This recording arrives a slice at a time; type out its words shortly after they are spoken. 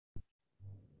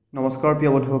নমস্কাৰ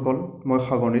প্ৰিয় বন্ধুসকল, মই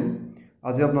সাগৰনীল।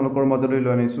 আজি আপোনালোকৰ মাজলৈ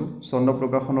লৈ আনিছোঁ চন্দ্ৰ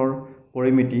প্ৰকাশনৰ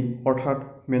পৰিমিতি অৰ্থাৎ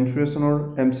মেনচুৰেশ্যনৰ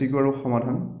MCQ আৰু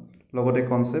সমাধান লগতে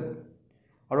কনসেপ্ট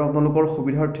আৰু আপোনালোকৰ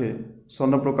সুবিধাৰ্থে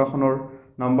চন্দ্ৰ প্ৰকাশনৰ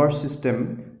নাম্বাৰ সিস্টেম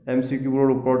MCQৰ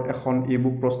ওপৰত এখন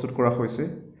ebook প্ৰস্তুত কৰা হৈছে।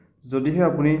 যদিহে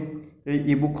আপুনি এই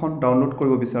ইবুকখন ডাউনলোড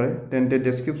কৰিব বিচাৰে তেন্তে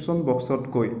ডেসক্ৰিপচন বক্সত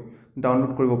গৈ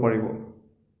ডাউনলোড কৰিব পাৰিব।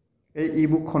 এই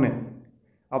ইবুকখনে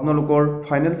আপোনালোকৰ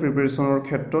ফাইনেল প্ৰিপাৰেচনৰ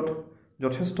ক্ষেত্ৰত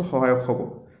যথেষ্ট সহায়ক হ'ব,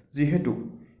 যেহেতু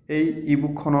এই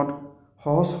ইবুকখনত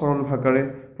সহজ সৰল ভাষাৰে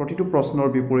প্ৰতিটো প্ৰশ্নৰ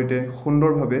বিপৰীতে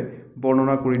সুন্দৰভাৱে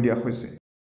বৰ্ণনা কৰি দিয়া হৈছে।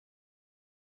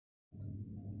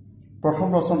 প্ৰথম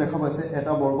প্ৰশ্ন দেখা পাইছে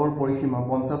এটা বৰ্গৰ পৰিসীমা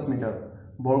 50 মিটাৰ,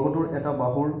 বৰ্গটোৰ এটা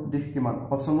বাহুৰ দিশ কিমান?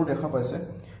 অপচনবোৰ দেখা পাইছে।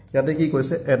 ইয়াতে কি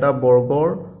কৈছে, এটা বৰ্গৰ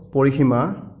পৰিসীমা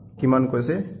কিমান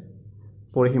কৈছে?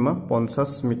 পৰিসীমা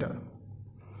 50 মিটাৰ।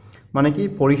 মানে কি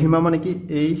পৰিসীমা মানে কি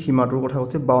এই সীমাটোৰ কথা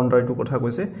কৈছে, বাউন্ডাৰীটোৰ কথা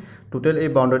কৈছে। টোটেল এই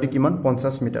বাউন্ডাৰী কিমান?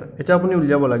 50 মিটাৰ। এটা আপুনি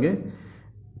উলিয়াব লাগে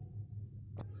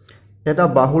এটা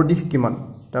বাহুৰ দিশ কিমান,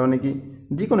 তাৰ মানে কি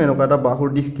যিকোনো এনেকুৱা এটা বাহুৰ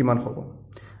দিশ কিমান হ'ব।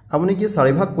 আপুনি কি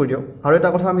 4 ভাগ কৰি দিয়ক। আৰু এটা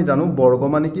কথা আমি জানো বৰ্গ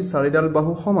মানে কি 4ডাল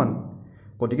বাহু সমান,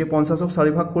 গতিকে 50ক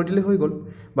 4 ভাগ কৰি দিলে হৈ গ'ল।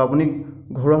 বা আপুনি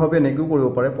ঘৰুৱাভাৱে এনেকৈও কৰিব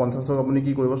পাৰে, 50ক আপুনি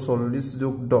কি কৰিব 40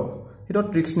 যোগ 10, সেইটো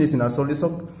ট্ৰিক্স নিচিনা।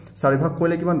 40ক 4 ভাগ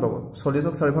কৰিলে কিমান পাব?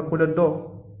 40ক 4 ভাগ কৰিলে 10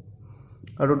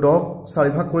 আৰু 10ক 4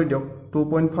 ভাগ কৰি দিয়ক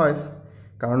 2.5,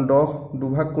 কাৰণ 10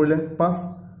 দুভাগ কৰিলে 5,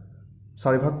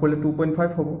 4 ভাগ কৰিলে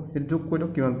 2.5 হ'ব। সেইটো যোগ কৰি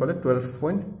দিয়ক, কিমান পালে?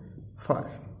 12.5।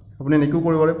 আপুনি এনেকৈও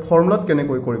কৰিব পাৰে। ফৰ্মুলাত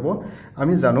কেনেকৈ কৰিব?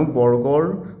 আমি জানো বৰ্গৰ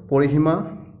পৰিসীমা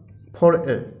ফৰ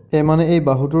এ মানে এই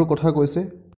বাহুটোৰ কথা কৈছে।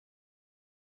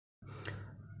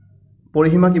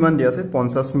 পৰিসীমা কিমান দিয়া আছে?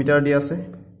 50 মিটাৰ দিয়া আছে।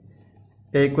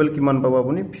 এ ইকুৱেল কিমান পাব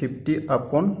আপুনি?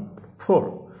 50/4।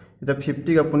 এতিয়া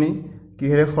 50ক আপুনি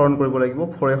কিহেৰে হৰণ কৰিব লাগিব?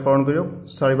 4 হৰণ কৰি দিয়ক।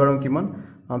 4 বাৰ কিমান?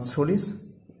 48।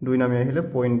 2 নামি আহিলে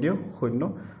পইণ্ট দিয়ক 0।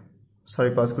 4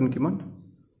 5 গুণ কিমান?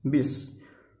 20।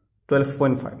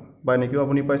 12.5 বা এনেকৈও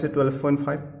আপুনি পাইছে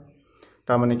 12.5।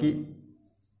 তাৰ মানে কি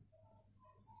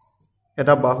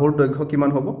এটা বাহুৰ দৈৰ্ঘ্য কিমান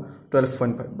হ'ব?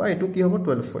 12.5 বা এইটো কি হ'ব?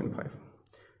 12.5।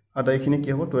 আটাইখিনি কি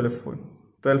হ'ব?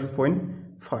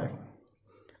 12.5।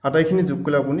 আটাইখিনি যোগ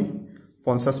কৰিলে আপুনি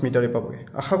 50 মিটাৰে পাবগৈ।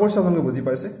 আশা কৰিছোঁ আপোনালোকে বুজি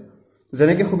পাইছে।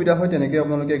 যেনেকৈ সুবিধা হয় তেনেকৈ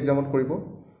আপোনালোকে এক্সামত কৰিব।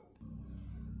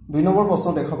 2 নম্বৰ প্ৰশ্ন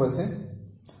দেখা পাইছে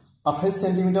 28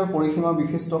 সেন্টিমিটাৰ পৰিসীমা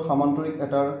বিশিষ্ট সামান্তৰিক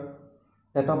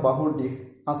এটা বাহুৰ দিশ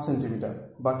 8 সেন্টিমিটাৰ,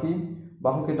 বাকী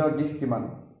বাহুকেইটাৰ দিশ কিমান?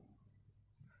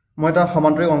 মই এটা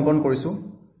সামান্তৰিক অংকন কৰিছোঁ।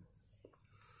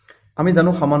 আমি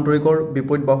জানো সামান্তৰিকৰ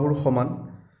বিপৰীত বাহুৰ সমান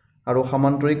আৰু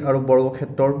সামান্তৰিক আৰু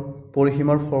বৰ্গক্ষেত্ৰৰ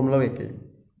পৰিসীমাৰ ফৰ্মুলাও একেই।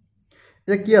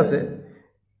 এতিয়া কি আছে,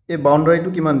 এই বাউন্ডাৰীটো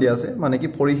কিমান দিয়া আছে, মানে কি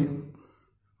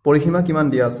পৰিসীমা কিমান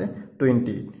দিয়া আছে?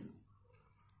 28।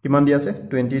 কিমান দিয়া আছে?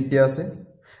 28 দিয়া আছে।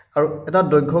 আৰু এটা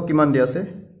দৈৰ্ঘ্য কিমান দিয়া আছে?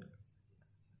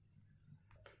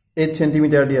 8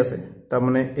 সেন্টিমিটাৰ দিয়া আছে। তাৰ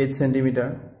মানে 8 সেন্টিমিটাৰ।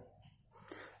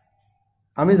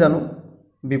 আমি জানো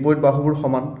বিপৰীত বাহুবোৰ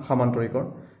সমান সামান্তৰিকৰ।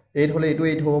 8 হ'লে এইটো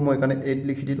 8 হ'ব, মই কাৰণে 8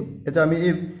 লিখি দিলোঁ। এতিয়া আমি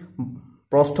এই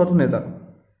প্ৰস্থটো নেজানো,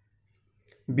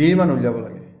 বিৰ মান উলিয়াব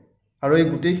লাগে। আৰু এই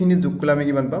গোটেইখিনি যোগ কৰিলে আমি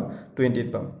কিমান পাম? 28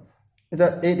 পাম। এতিয়া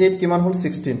 8 কিমান হ'ল?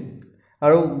 16।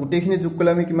 আৰু গোটেইখিনি যোগ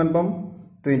কৰিলে আমি কিমান পাম?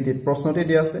 28। প্ৰশ্নতে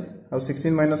দিয়া আছে। আৰু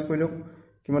 16 মাইনাছ কৰি দিয়ক,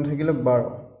 কিমান থাকিলে? 12।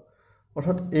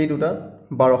 অৰ্থাৎ এই দুটা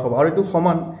 12 হ'ব। আৰু এইটো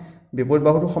সমান, বিপৰীত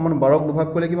বাহুটো সমান, 12ক দুভাগ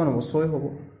কৰিলে কিমান হ'ব? 6 হ'ব।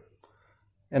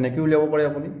 এনেকৈ উলিয়াব পাৰে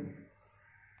আপুনি।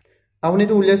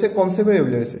 আপুনিতো উলিয়াইছে কনচেপ্টেৰে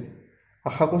উলিয়াইছে।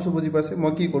 আশা কৰিছোঁ বুজি পাইছে।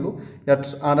 মই কি ক'লোঁ, ইয়াত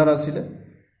 8 আছিলে,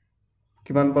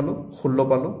 কিমান পালোঁ? 16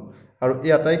 পালোঁ। আৰু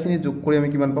এই আটাইখিনি যোগ কৰি আমি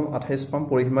কিমান পাম? 28 পাম।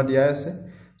 পৰিসীমা দিয়াই আছে।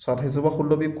 28ৰ পৰা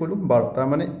 16 বিয়োগ কৰিলোঁ 12। তাৰ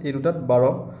মানে এই দুটাত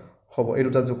 12 হ'ব, এই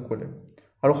দুটা যোগ কৰিলে।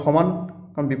 আৰু সমান,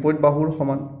 কাৰণ বিপৰীত বাহুৰ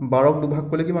সমান, 12ক দুভাগ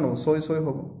কৰিলে কিমান হ'ব? 6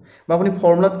 হ'ব। বা আপুনি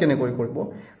ফৰ্মুলাত কেনেকৈ কৰিব?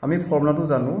 আমি ফৰ্মুলাটো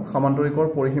জানো, সামান্তৰিকৰ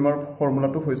পৰিসীমাৰ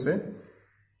ফৰ্মুলাটো হৈছে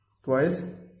টুৱাইচ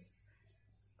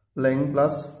লেংথ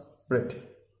প্লাছ ব্ৰেথ।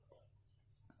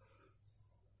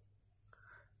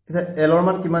 এতিয়া এলৰ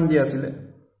মান কিমান দিয়া আছিলে?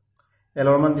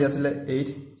 এলৰ মান দিয়া আছিলে 8।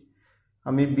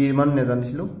 আমি বিৰ মান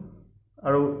নেজানিছিলোঁ।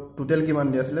 আৰু টোটেল কিমান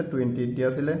দিয়া আছিলে? 28 দিয়া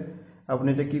আছিলে। আপুনি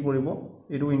এতিয়া কি কৰিব?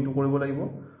 এইটো ইনটু কৰিব লাগিব।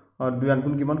 2 আন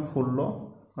গুণ কিমান? 16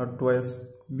 আৰু টুৱাইচ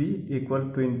বি ইকুৱেল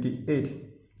 28।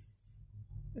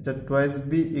 এতিয়া টুৱাইচ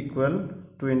বি ইকুৱেল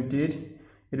 28।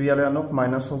 এইটো ইয়ালৈ আনক,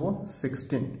 মাইনাছ হ'ব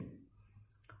 16।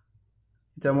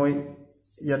 এতিয়া মই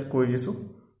ইয়াত কৰি দিছোঁ।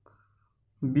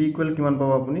 বি ইকুৱেল কিমান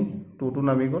পাব আপুনি? 2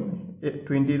 নামি গ'ল।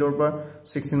 28ৰ পৰা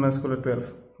 16 মাইনাছ কৰিলে 12।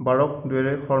 12ক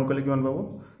 2ৰে হৰণ কৰিলে কিমান পাব?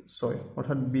 6।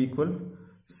 অৰ্থাৎ বি ইকুৱেল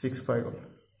 6 পাই গ'ল।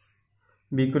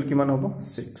 বি ইকুৱেল কিমান হ'ব?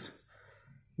 6।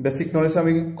 বেসিক নলেজ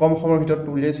আমি কম সময়ৰ ভিতৰত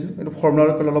উলিয়াইছিলোঁ। এইটো ফৰ্মুলাৰ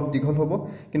অলপ দীঘল হ'ব,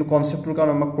 কিন্তু কনসেপ্টৰ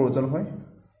কাৰণে আমাক প্ৰয়োজন হয়।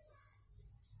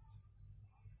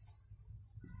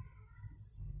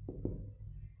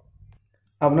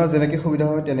 আপোনাৰ যেনেকৈ সুবিধা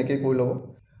হয় তেনেকৈ কৰি ল'ব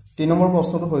 3 নম্বৰ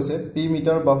প্ৰশ্নটো হৈছে পি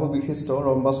মিটাৰ বাহু বিশিষ্ট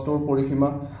ৰম্বাসটোৰ পৰিসীমা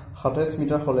 27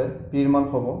 মিটাৰ হ'লে পিৰ মান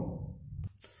হ'ব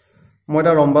মই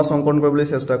এটা ৰম্বাস অংকন কৰিবলৈ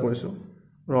চেষ্টা কৰিছোঁ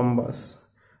ৰম্বাস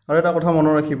আৰু এটা কথা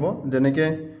মনত ৰাখিব যেনেকৈ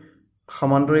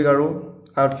সমান্তৰিক আৰু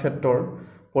আয়তক্ষেত্ৰৰ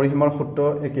পৰিসীমাৰ সূত্ৰ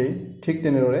একেই ঠিক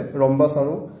তেনেদৰে ৰম্বাস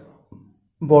আৰু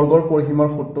বৰ্গৰ পৰিসীমাৰ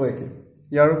সূত্ৰ একেই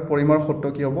ইয়াৰ পৰিসীমাৰ সূত্ৰ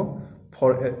কি হ'ব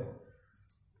 4a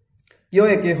কিয়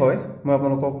একেই হয় মই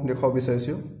আপোনালোকক দেখাব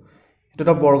বিচাৰিছোঁ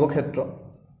এটা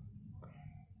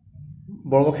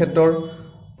বৰ্গক্ষেত্ৰৰ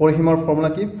পৰিসীমাৰ ফৰ্মুলা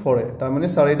কি 4a তাৰ মানে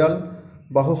চাৰিডাল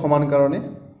বাহু সমান কাৰণে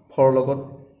 4 লগত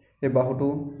এই বাহুটো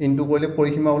ইনটু কৰিলে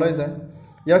পৰিসীমা ওলাই যায়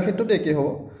ইয়াৰ ক্ষেত্ৰত একেই হ'ব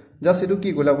জাস্ট এটো কি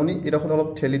গ'ল আপুনি এডখত অলপ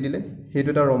ঠেলি দিলে হেতু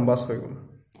এটা ৰম্বাস হৈ গ'ল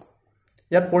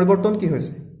ইয়াত পৰিৱৰ্তন কি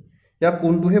হৈছে ইয়াৰ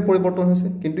কোনটোহে পৰিৱৰ্তন হৈছে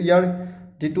কিন্তু ইয়াৰ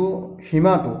যেটো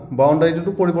সীমাটো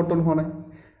বাউন্ডাৰীটো পৰিৱৰ্তন হোৱা নাই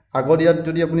আগত ইয়াত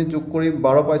যদি আপুনি যোগ কৰি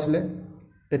 12 পাইছিলে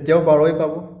এতিয়াও 12ই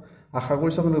পাব আশা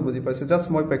কৰিছো আপোনালোকে বুজি পাইছে জাস্ট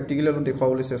মই প্ৰ্যাকটিক্যালি অলপ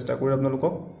দেখাবলৈ চেষ্টা কৰি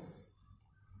আপোনালোকক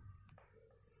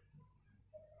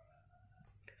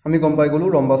আমি গম পাই গলো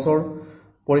ৰম্বাসৰ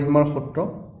পৰিসীমাৰ সূত্ৰ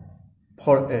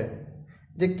 4a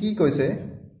যে কি কৈছে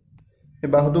এই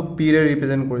বাহুটোক p ৰে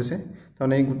ৰিপ্ৰেজেন্ট কৰিছে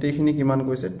তাৰমানে এই গোটেইখিনি কিমান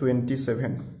কৈছে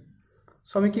 27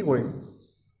 সো আমি কি কৰিম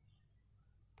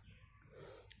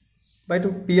বাইটো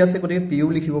p আছে গতিকে p ও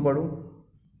লিখিব পাৰো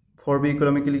 4b ইকুৱেল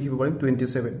আমি কি লিখিব পাৰিম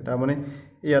 27 তাৰ মানে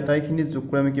এই আটাইখিনি যোগ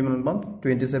কৰি আমি কিমান পাম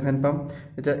 27 পাম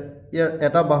এটা ইয়াৰ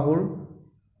এটা বাহুৰ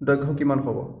দৈৰ্ঘ্য কিমান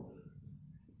হ'ব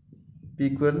p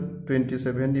ইকুৱেল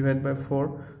 27 ডিভাইড বাই 4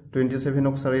 27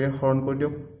 ক 4 ৰে হৰণ কৰি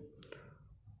দিয়ক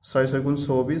 4 6 গুণ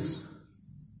 24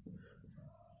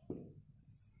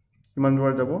 কিমান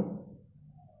দূৰ যাব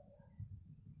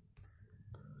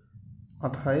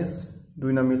 28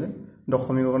 দুই নামিলে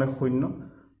দশমিকৰ কাৰণে 0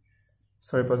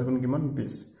 4 5 গুণ কিমান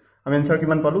 20 আমি আনসাৰ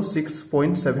কিমান পালো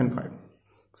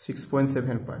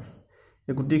 6.75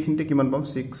 এই গুটিখিনতে কিমান পাম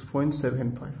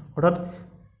 6.75 অৰ্থাৎ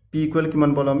p ইকুৱেল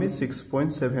কিমান পালো আমি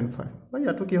 6.75 বা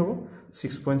ইয়াটো কি হ'ব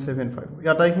 6.75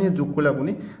 ইয়াটাইখিনি যোগ কৰিলে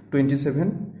আপুনি 27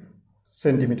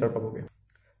 সেন্টিমিটাৰ পাবগে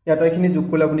ইয়াটাইখিনি যোগ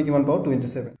কৰিলে আপুনি কিমান পাব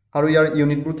 27 আৰু ইয়াৰ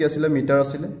ইউনিটবোৰ কি আছিল মিটাৰ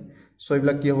আছিল সো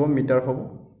এইবিলাক কি হ'ব মিটাৰ হ'ব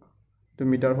তো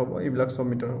মিটাৰ হ'ব এইবিলাক সব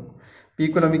মিটাৰ হ'ব p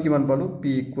ইকুৱেল আমি কিমান পালো p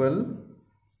ইকুৱেল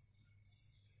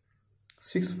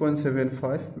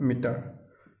 6.75 মিটাৰ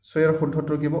সো ইয়াৰ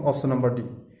শুদ্ধটো কি হ'ব অপচন নম্বৰ ডি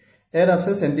এৰ আছে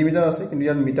সেন্টিমিটাৰ আছে কিন্তু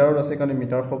ইয়াৰ মিটাৰত আছে কাৰণে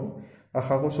মিটাৰ হ'ব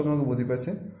আশা কৰিছো আপোনালোকে বুজি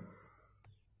পাইছে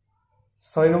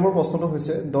 4 নম্বৰ প্ৰশ্নটো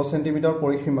হৈছে 10 সেন্টিমিটাৰ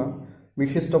পৰিসীমা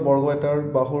বিশিষ্ট বৰ্গ এটাৰ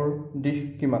বাহুৰ দিশ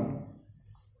কিমান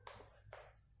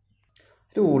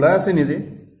এটো ওলাই আছে নিজে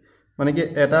মানে কি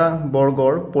এটা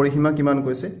বৰ্গৰ পৰিসীমা কিমান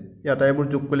কৈছে ইয়াটাইবোৰ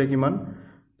যোগ কৰিলে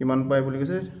কিমান পাই বুলি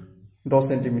কৈছে 10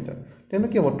 সেন্টিমিটাৰ তেনে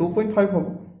কি হ'ব 2.5 হ'ব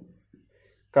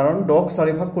কাৰণ 10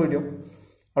 4 ভাগ কৰি দিয়ক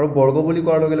আৰু বৰ্গ বুলি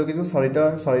কোৱাৰ লগে লগে কিন্তু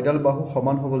চাৰিডাল বাহু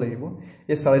সমান হ'ব লাগিব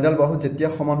এই চাৰিডাল বাহু যেতিয়া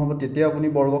সমান হ'ব তেতিয়া আপুনি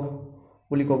বৰ্গ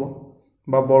বুলি ক'ব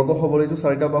বা বৰ্গ হ'বলৈটো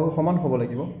চাৰিটা বাহু সমান হ'ব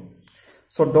লাগিব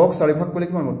সো 10 4 ভাগ কৰিলে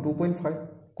কিমান হ'ব 2.5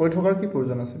 কৰি থকাৰ কি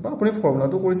প্ৰয়োজন আছে বা আপুনি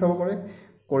ফৰ্মুলাটো কৰি চাব পাৰে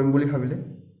কৰিম বুলি ভাবিলে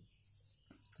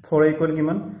 4 ইকুৱেল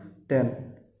কিমান 10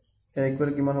 a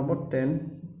ইকুৱেল কিমান হ'ব 10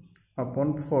 upon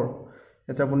 4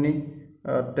 এটা আপুনি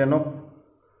 10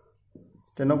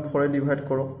 ক 4 এ ডিভাইড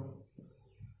কৰক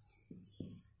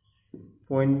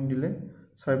পইণ্ট দিলে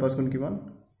 4 5 গুণ কিমান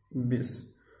 20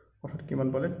 অৰ্থাৎ কিমান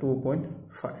পালে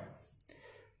 2.5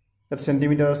 এট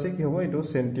সেন্টিমিটাৰ আছে কি হ'ব এটো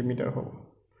সেন্টিমিটাৰ হ'ব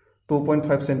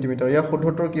 2.5 সেন্টিমিটাৰ ইয়াৰ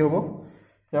শুদ্ধতৰ কি হ'ব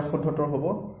ইয়াৰ শুদ্ধতৰ হ'ব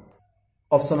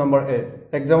অপচন নম্বৰ এ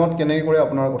এক্সামত কেনেকৈ কৰে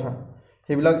আপোনাৰ কথা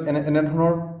হেবিলাক এনে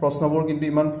ধৰণৰ প্ৰশ্নবোৰ কিন্তু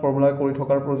ইমান ফৰ্মুলা কৰি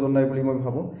থকাৰ প্ৰয়োজন নাই বুলি মই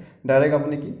ভাবো ডাইৰেক্ট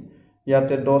আপুনি কি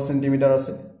ইয়াতে 10 সেন্টিমিটাৰ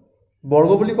আছে বৰ্গ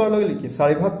বুলি কোৱাৰ লগে লগে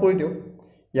 4 ভাগ কৰি দিও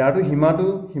ইয়াৰটো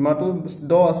হিমাটো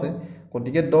 10 আছে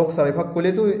গতিকে 10 4 ভাগ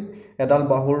কৰিলেতো এডাল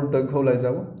বাহুৰ দৈৰ্ঘ্য ওলাই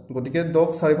যাব গতিকে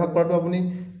 10 4 ভাগ কৰাটো আপুনি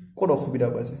ক'ত অসুবিধা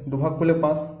পাইছে দুভাগ কৰিলে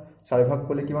 5 4 ভাগ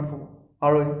কৰিলে কিমান হ'ব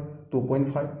আৰু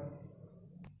 2.5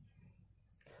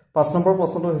 5 নম্বৰ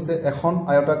প্ৰশ্নটো হৈছে এখন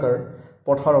আয়তাকাৰ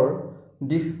পথাৰৰ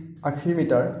দিশ 80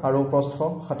 মিটাৰ আৰু প্ৰস্থ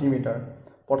 60 মিটাৰ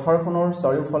পথাৰখনৰ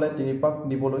চাৰিওফালে তিনিপাক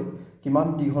দিবলৈ কিমান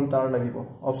দীঘল তাঁৰ লাগিব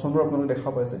অপচনবোৰ আপোনালোকে দেখা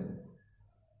পাইছে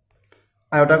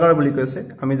আয়তাকাৰ বুলি কৈছে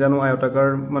আমি জানো আয়তাকাৰ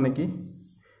মানে কি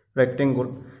ৰেক্টেংগল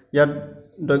ইয়াত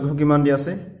দৈৰ্ঘ্য কিমান দিয়া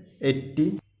আছে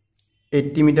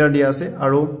 80 মিটাৰ দিয়া আছে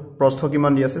আৰু প্ৰস্থ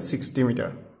কিমান দিয়া আছে 60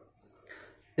 মিটাৰ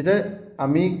এটা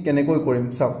আমি কেনেকৈ কৰিম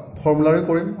চাও ফৰ্মুলাৰে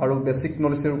কৰিম আৰু বেসিক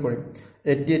নলেজেও কৰিম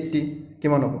 80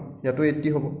 কিমান হ'ব ইয়াটো 80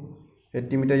 হ'ব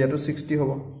 80 মিটাৰ ইয়াটো 60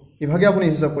 হ'ব ইভাগে আপুনি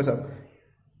হিসাব কৰি চাওক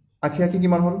আখি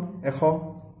কিমান হ'ল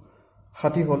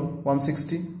 160 হ'ল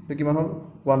 160 তো কিমান হ'ল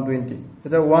 120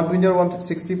 এটা 120 আৰু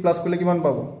 160 প্লাস কৰিলে কিমান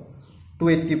পাব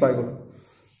 280 পাই গ'ল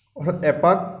অৰ্থাৎ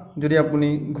এপাক যদি আপুনি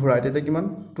ঘূৰাই তেতিয়া কিমান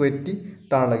 280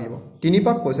 টাৰ্ণ লাগিব 3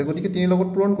 পাক কৈছে গতিকে 3 লগত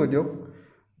পূৰণ কৰি দিয়ক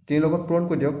 3 লগত পূৰণ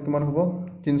কৰি দিয়ক কিমান হ'ব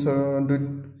 3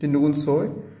 3 গুণ 6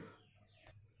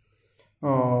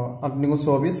 8 গুণ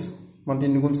 24 মান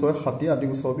 3 গুণ 6 60 8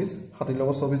 গুণ 24 60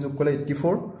 লগত 24 যোগ কৰিলে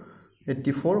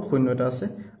 84 শূন্য এটা আছে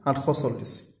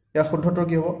 840 ইয়া শুদ্ধতৰ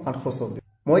কি হ'ব 840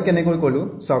 মই কেনেকৈ কইলো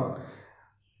চাওক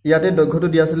ইয়াতে দৈৰ্ঘ্যটো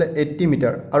দিয়া আছিল 80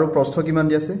 মিটাৰ আৰু প্ৰস্থ কিমান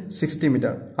দিয়া আছে 60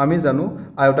 মিটাৰ আমি জানো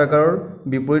আয়তাকাৰৰ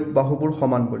বিপৰীত বাহুবোৰ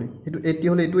সমান বুলি এটো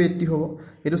 80 হলে এটো 80 হ'ব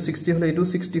এটো 60 হলে এটো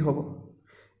 60 হ'ব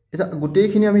এটা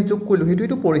গোটেইখিনি আমি যোগ কৰিলো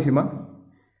হেতু পৰিসীমা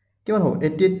কিমান হ'ব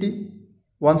 80 80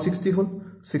 160 হল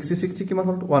 60 60 কিমান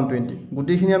হল 120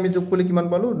 গোটেইখিনি আমি যোগ কৰিলে কিমান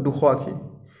পালো 280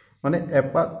 মানে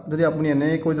এপাক যদি আপুনি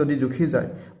এনেকৈ যদি জুখি যায়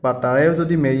বা তাৰেও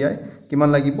যদি মেৰিয়াই কিমান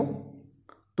লাগিব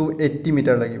 280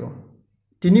 মিটাৰ লাগিব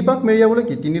 3 পাক মেৰিয়াবলৈ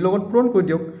কি 3 লগত পূৰণ কৰি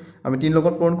দিয়ক আমি 3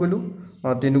 লগত পূৰণ কৰিলো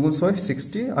 3 গুণ 6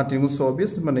 60 8 গুণ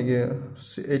 24 মানে কি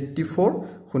 84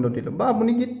 শূন্য দিলো বা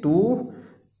আপুনি কি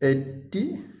 280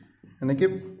 এনেকৈ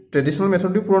ট্ৰেডিশনাল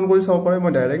মেথড দি পূৰণ কৰি চাব পাৰে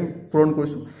মই ডাইৰেক্ট পূৰণ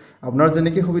কৰিছো আপোনাৰ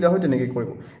যেনেকৈ সুবিধা হয় তেনেকৈ কৰিব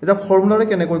এটা ফৰ্মুলাৰে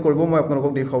কেনেকৈ কৰিব মই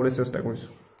আপোনালোকক দেখাবলৈ চেষ্টা কৰিছো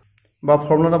বা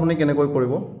ফৰ্মুলাত আপুনি কেনেকৈ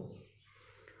কৰিব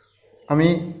আমি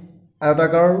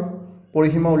আয়তাকাৰৰ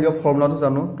পৰিসীমা উলিওৱা ফৰ্মুলাটো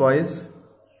জানো টুৱাইস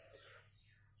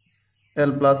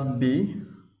L plus B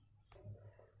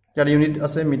ইয়াৰ ইউনিট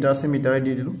আছে মিটাৰে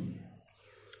দি দিলো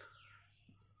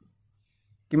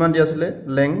কিমান দিয়া আছিল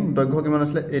লেং দৈৰ্ঘ্য কিমান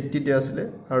আছিল 80 দিয়া আছিল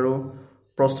আৰু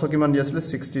প্ৰস্থ কিমান দিয়া আছিল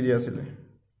 60 দিয়া আছিল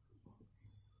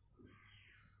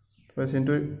তো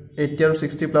ইনটু 80 আৰু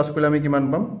 60 প্লাস কৰিলে আমি কিমান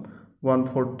পাম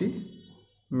 140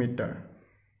 মিটাৰ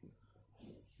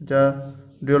যা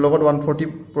দুৰ লগত 140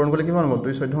 পূৰণ কৰিলে কিমান হ'ব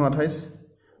 2 14 28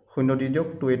 শূন্য দি দিয়ক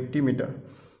 280 মিটাৰ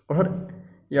অৰ্থাৎ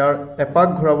ইয়াৰ এপাক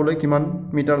ঘূৰাবলৈ কিমান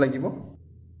মিটাৰ লাগিব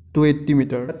 280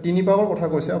 মিটাৰ 3 পাকৰ কথা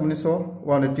কৈছে আপুনি সো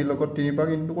 180 লগত 3 পাক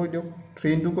ইনটু কৰি দিয়ক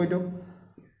 3 ইনটু কৰি দিয়ক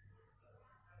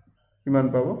কিমান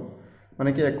পাব মানে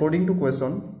কি according to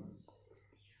question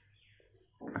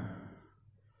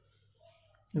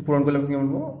পূৰণ কৰিলে কিমান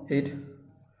হ'ব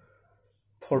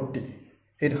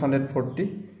 840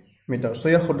 মিটাৰ সো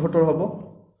ইয়াৰ শুদ্ধতৰ হ'ব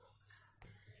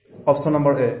অপচন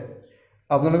নম্বৰ এ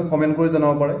আপোনালোকে কমেন্ট কৰি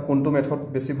জনাব পাৰে কোনটো মেথড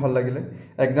বেছি ভাল লাগিলে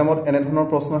এক্সামত এনে ধৰণৰ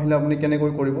প্ৰশ্ন আহিলে আপুনি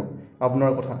কেনেকৈ কৰিব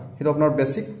আপোনাৰ কথা হেতু আপোনাৰ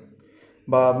বেসিক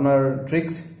বা আপোনাৰ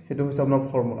ট্ৰিক্স হেতু হৈছে আপোনাৰ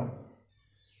ফৰ্মুলা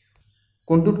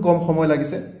কোনটোত কম সময়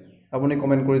লাগিছে আপুনি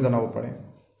কমেন্ট কৰি জনাব পাৰে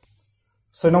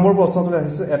 6 নম্বৰ প্ৰশ্নটো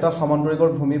আহিছে এটা সমান্তৰিকৰ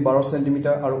ভূমি 12 সেমি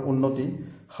আৰু উন্নতি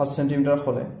 7 সেমি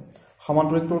হলে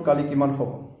সমান্তৰিকটোৰ কালি কিমান হ'ব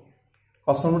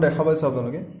অপচনটো দেখা পাইছে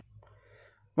আপোনালোকে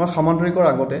মই সমান্তৰিকৰ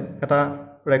আগতে এটা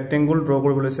ৰেক্টেংগল ড্ৰ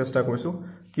কৰিবলৈ চেষ্টা কৰিছো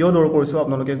কিয় ড্ৰ কৰিছো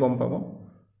আপোনালোকে গম পাব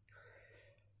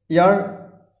ইয়াৰ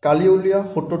কালি উলিয়া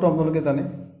সূত্ৰটো আপোনালোকে জানে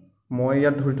মই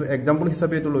ইয়াত ধৰিটো এক্সাম্পল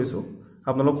হিচাপে এটো লৈছো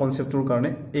আপোনালোক কনসেপ্টৰ কাৰণে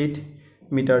 8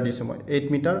 মিটাৰ দিছো মই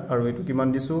 8 মিটাৰ আৰু এটো কিমান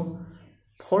দিছো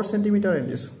 4 সেমি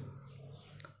দিছো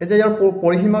এতিয়া ইয়াৰ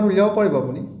পৰিসীমা উলিয়াব পাৰিব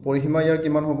আপুনি পৰিসীমা ইয়াৰ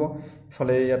কিমান হ'ব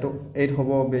ফলে ইয়াটো 8 হ'ব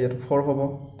বে ইয়াটো 4 হ'ব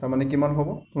তাৰ মানে কিমান হ'ব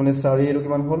মানে 4 এটো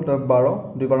কিমান হ'ল 12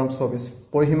 2 12 24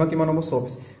 পৰিসীমা কিমান হ'ব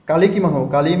 24 কালি কিমান হ'ব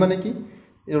কালি মানে কি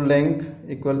এটো লেংথ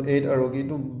ইকুৱেল 8 আৰু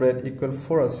কিটো ব্ৰেড ইকুৱেল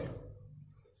 4 আছে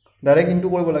ডাইৰেক্ট ইনটু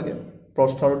কৰিব লাগে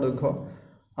প্ৰস্থ আৰু দৈৰ্ঘ্য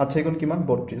 8 গুণ কিমান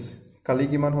 32 কালি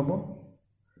কিমান হ'ব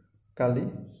কালি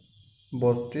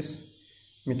 32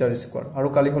 মিটাৰ স্কয়াৰ আৰু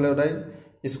কালি হলে ওদাই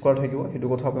স্কয়াৰ থাকিব হেতু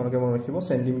কথা আপোনালোকে মনত ৰাখিব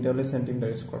সেন্টিমিটাৰলৈ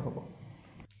সেন্টিমিটাৰ স্কয়াৰ হ'ব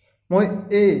মই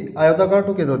এই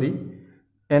আয়তাকাৰটোকে যদি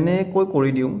এনে কৈ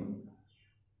কৰি দিও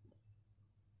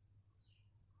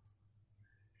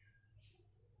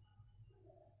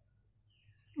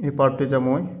এই পাৰ্টটো যে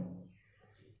মই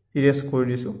ইৰেজ কৰি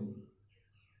দিছো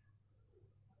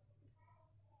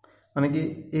মানে কি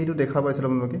এইটো দেখা পাইছিল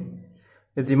আপোনালোকে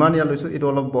যিমান ইয়া লৈছো এটো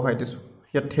অলপ বহাই দিছো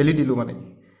ইয়াত ঠেলি দিলো মানে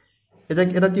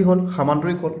এটা কি হ'ল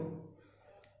সমান্তৰিক হ'ল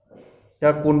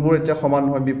ইয়াৰ কোণবোৰ এতিয়া সমান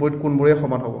হয় বিপৰীত কোণবোৰে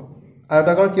সমান হ'ব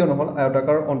আয়তাকাৰ কিয় নহল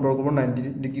আয়তাকাৰ অন্তৰ্কোণবোৰ 90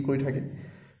 ডিগ্ৰী কৰি থাকে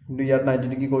কিন্তু ইয়াত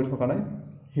 90 ডিগ্ৰী কৰি থকা নাই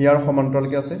হিয়াৰ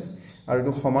সমান্তৰালকে আছে আৰু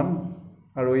এটো সমান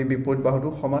আৰু এই বিপৰীত বাহুটো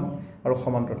সমান আৰু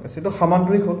সমান্তৰালকে আছে এটো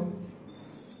সমান্তৰিক হ'ল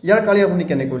ইয়াৰ কালি আপুনি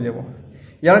কেনেকৈ উলিয়াব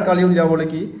ইয়াৰ কালি উলিয়াবলৈ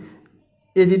কি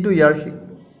এই যেটো ইয়াৰ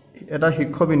এটা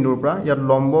শীৰ্ষবিন্দুৰ পৰা ইয়াত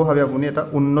লম্বভাৱে আপুনি এটা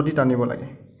উন্নতি টানিব লাগে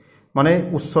মানে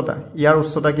উচ্চতা ইয়াৰ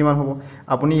উচ্চতা কিমান হ'ব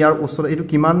আপুনি ইয়াৰ উচ্চতা এটো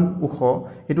কিমান উখ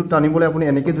এটো টানিবলৈ আপুনি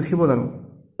এনেকৈ জুখিব জানো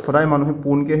সদায় মানুহে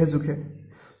পোনকেহে জুখে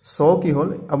সো কি হ'ল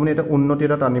আপুনি এটা উন্নতি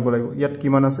এটা টানিব লাগিব ইয়াত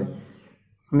কিমান আছে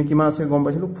আমি কিমান আছে গম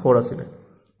পাইছিলো 4 আছিল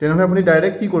তেনেহলে আপুনি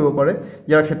ডাইৰেক্ট কি কৰিব পাৰে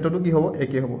ইয়াৰ ক্ষেত্ৰটো কি হ'ব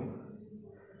একে হ'ব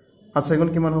 8 গুণ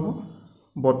কিমান হ'ব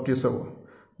 32 হ'ব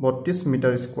 32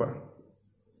 মিটাৰ স্কয়াৰ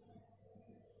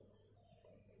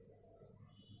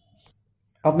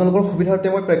আপোনালোকৰ সুবিধাৰ্থে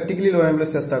মই প্ৰ্যাকটিক্যালি লৈ আনিবলৈ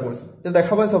চেষ্টা কৰিছো যে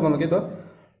দেখা পাইছে আপোনালোকে তো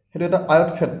সেইটো এটা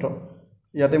আয়তক্ষেত্ৰ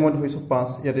ইয়াতে মই ধৰিছোঁ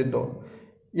 5 ইয়াতে 10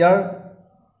 ইয়াৰ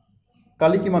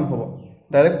কালি কিমান হ'ব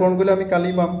ডাইৰেক্ট পূৰণ কৰিলে আমি কালি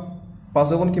পাম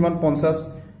 5 গুণ কিমান 50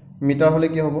 মিটাৰ হলে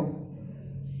কি হ'ব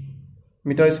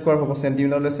মিটাৰ স্কয়াৰ হ'ব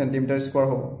সেন্টিমিটাৰ হলে সেন্টিমিটাৰ স্কয়াৰ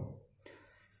হ'ব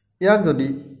ইয়াক যদি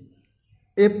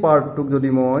এই পাৰ্টটোক যদি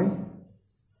মই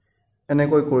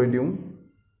এনেকৈ কৰি দিওঁ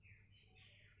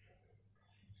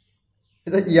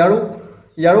এটা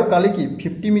ইয়াৰো কালি কি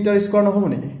 50 মিটাৰ স্কয়াৰ নহব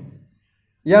নেকি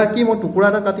ইয়াৰ কি মই টুকুৰা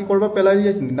এটা কাটি কৰবা পেলাই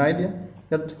দিছো নাই দিয়া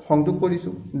ইয়াত সংযোগ কৰিছো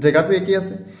জায়গাটো একেই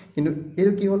আছে কিন্তু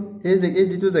এটো কি হল এই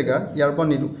যেটো জায়গা ইয়াৰ পৰা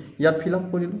নিলু ইয়াত ফিল আপ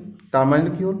কৰিলু তাৰ মানে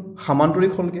কি হল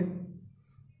সমান্তৰিক হলকে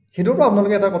হেটোৰ পৰা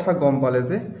আপোনালোকে এটা কথা গম পালে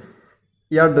যে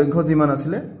ইয়াৰ দৈৰ্ঘ্য যিমান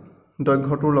আছিল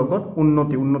দৈৰ্ঘ্যটোৰ লগত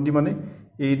উন্নতি মানে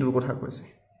এইটোৰ কথা কৈছে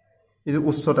এই যে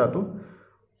উচ্চতাটো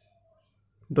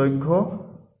দৈৰ্ঘ্য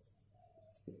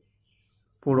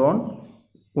পূৰণ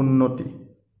উন্নতি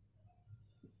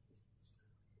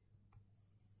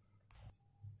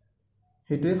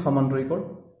হেতুৱে সমান্তৰিকৰ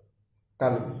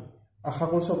কালি আশা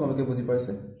কৰিছো আপোনালোকে বুজি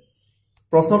পাইছে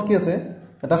প্ৰশ্নত কি আছে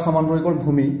এটা সমান্তৰিকৰ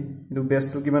ভূমি এটো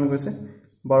বেসটো কিমান কৈছে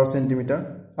 12 সেন্টিমিটাৰ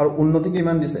আৰু উন্নতি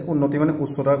কিমান দিছে উন্নতি মানে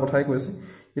উচ্চতাৰ কথাই কৈছে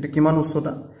এটো কিমান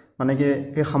উচ্চতা মানে কি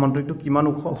এই সমান্তৰিকটো কিমান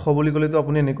ওখ বুলি কলেতো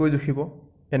আপুনি এনেকৈ জুখিব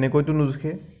এনেকৈতো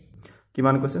নুজুখে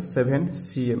কিমান কৈছে 7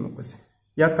 cm কৈছে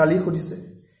ইয়াৰ কালি খুদিছে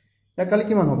ইয়াৰ কালি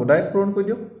কিমান হ'ব ডাইৰেক্ট পূৰণ কৰি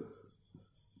দিও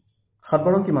 7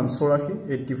 বাৰ কিমান 84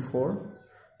 84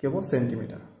 কি হ'ব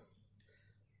সেন্টিমিটাৰ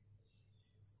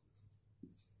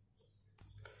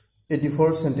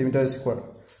 84 সেন্টিমিটাৰ স্কয়াৰ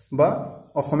বা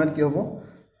অসমত কি হ'ব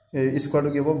এই স্কয়াৰটো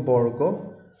কি হ'ব বৰ্গ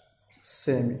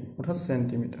সেমি অৰ্থাৎ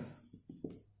সেন্টিমিটাৰ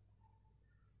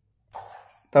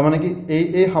তাৰ মানে কি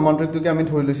এই সমান্তৰিকটোকে আমি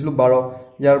ধৰি লৈছিলো 12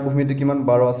 ইয়াৰ ভূমিটো কিমান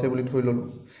 12 আছে বুলি ধৰি ললো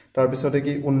তাৰ পিছতে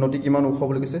কি উন্নতি কিমান ওখ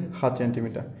বুলি কৈছে 7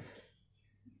 সেন্টিমিটাৰ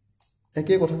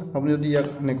একে কথা আপুনি যদি ইয়াক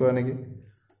এনেকৈ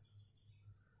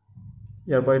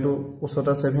ইয়াৰ পৰা এইটো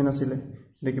উচ্চতা 7 আছিল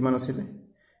এটা কিমান আছিল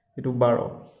এটো 12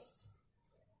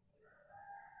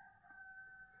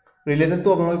 ৰিলেটেড তো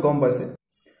আপোনালোকে গম পাইছে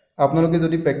আপোনালোকে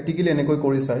যদি প্ৰ্যাকটিক্যালি এনেকৈ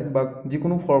কৰি চাই বা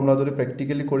যিকোনো ফৰ্মুলা যদি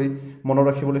প্ৰ্যাকটিক্যালি কৰি মনত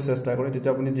ৰাখিবলৈ চেষ্টা কৰে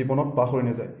তেতিয়া আপুনি জীৱনত পাহৰি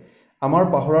নাযায় আমাৰ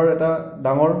পাহৰাৰ এটা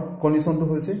ডাঙৰ কন্ডিশনটো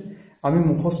হৈছে আমি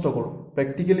মুখস্থ কৰো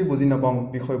প্ৰ্যাকটিক্যালি বুজি নাপাওঁ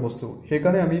বিষয়বস্তু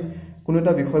হেকাৰণে আমি কোনো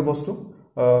এটা বিষয়বস্তু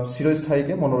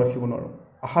চিৰস্থায়ীকে মনত ৰাখিব নোৱাৰো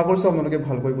আশা কৰিছো আপোনালোকে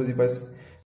ভালকৈ বুজি পাইছে